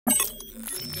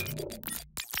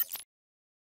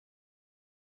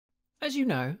As you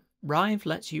know, Rive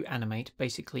lets you animate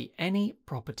basically any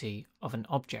property of an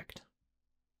object.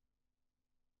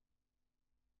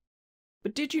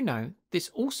 But did you know this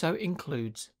also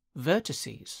includes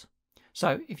vertices?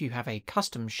 So if you have a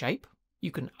custom shape,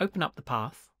 you can open up the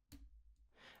path,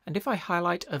 and if I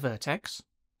highlight a vertex,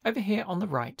 over here on the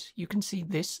right you can see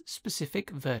this specific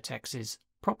vertex's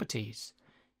properties,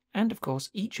 and of course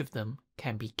each of them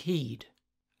can be keyed.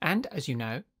 And as you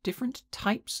know, different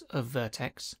types of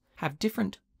vertex have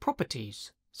different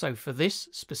properties. So for this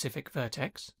specific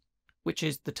vertex, which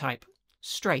is the type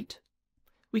straight,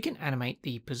 we can animate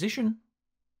the position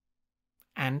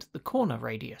and the corner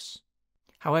radius.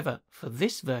 However, for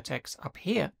this vertex up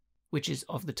here, which is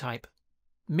of the type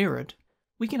mirrored,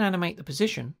 we can animate the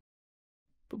position,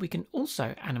 but we can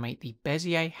also animate the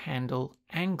Bezier handle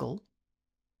angle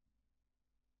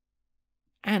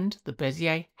and the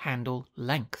Bezier handle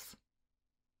length.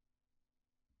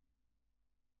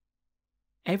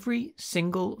 Every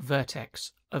single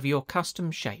vertex of your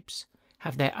custom shapes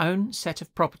have their own set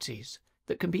of properties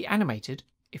that can be animated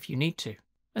if you need to.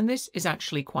 And this is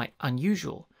actually quite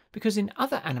unusual because in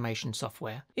other animation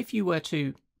software, if you were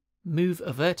to move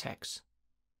a vertex,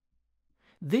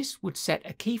 this would set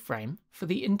a keyframe for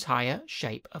the entire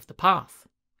shape of the path.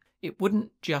 It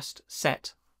wouldn't just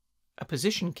set a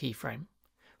position keyframe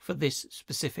for this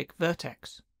specific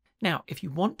vertex. Now, if you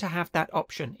want to have that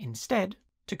option instead,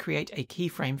 to create a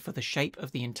keyframe for the shape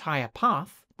of the entire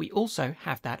path, we also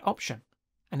have that option,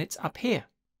 and it's up here,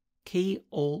 Key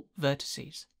All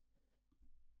Vertices.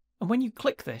 And when you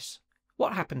click this,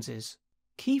 what happens is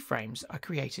keyframes are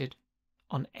created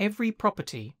on every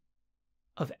property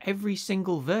of every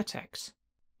single vertex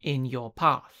in your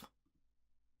path.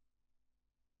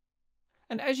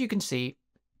 And as you can see,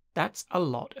 that's a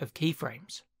lot of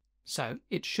keyframes. So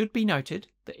it should be noted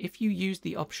that if you use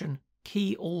the option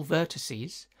Key All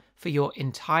Vertices for your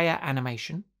entire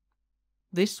animation,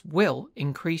 this will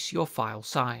increase your file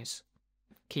size.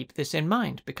 Keep this in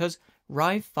mind because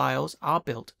Rive files are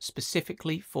built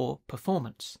specifically for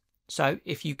performance. So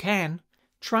if you can,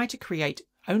 try to create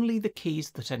only the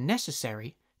keys that are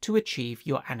necessary to achieve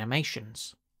your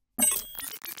animations.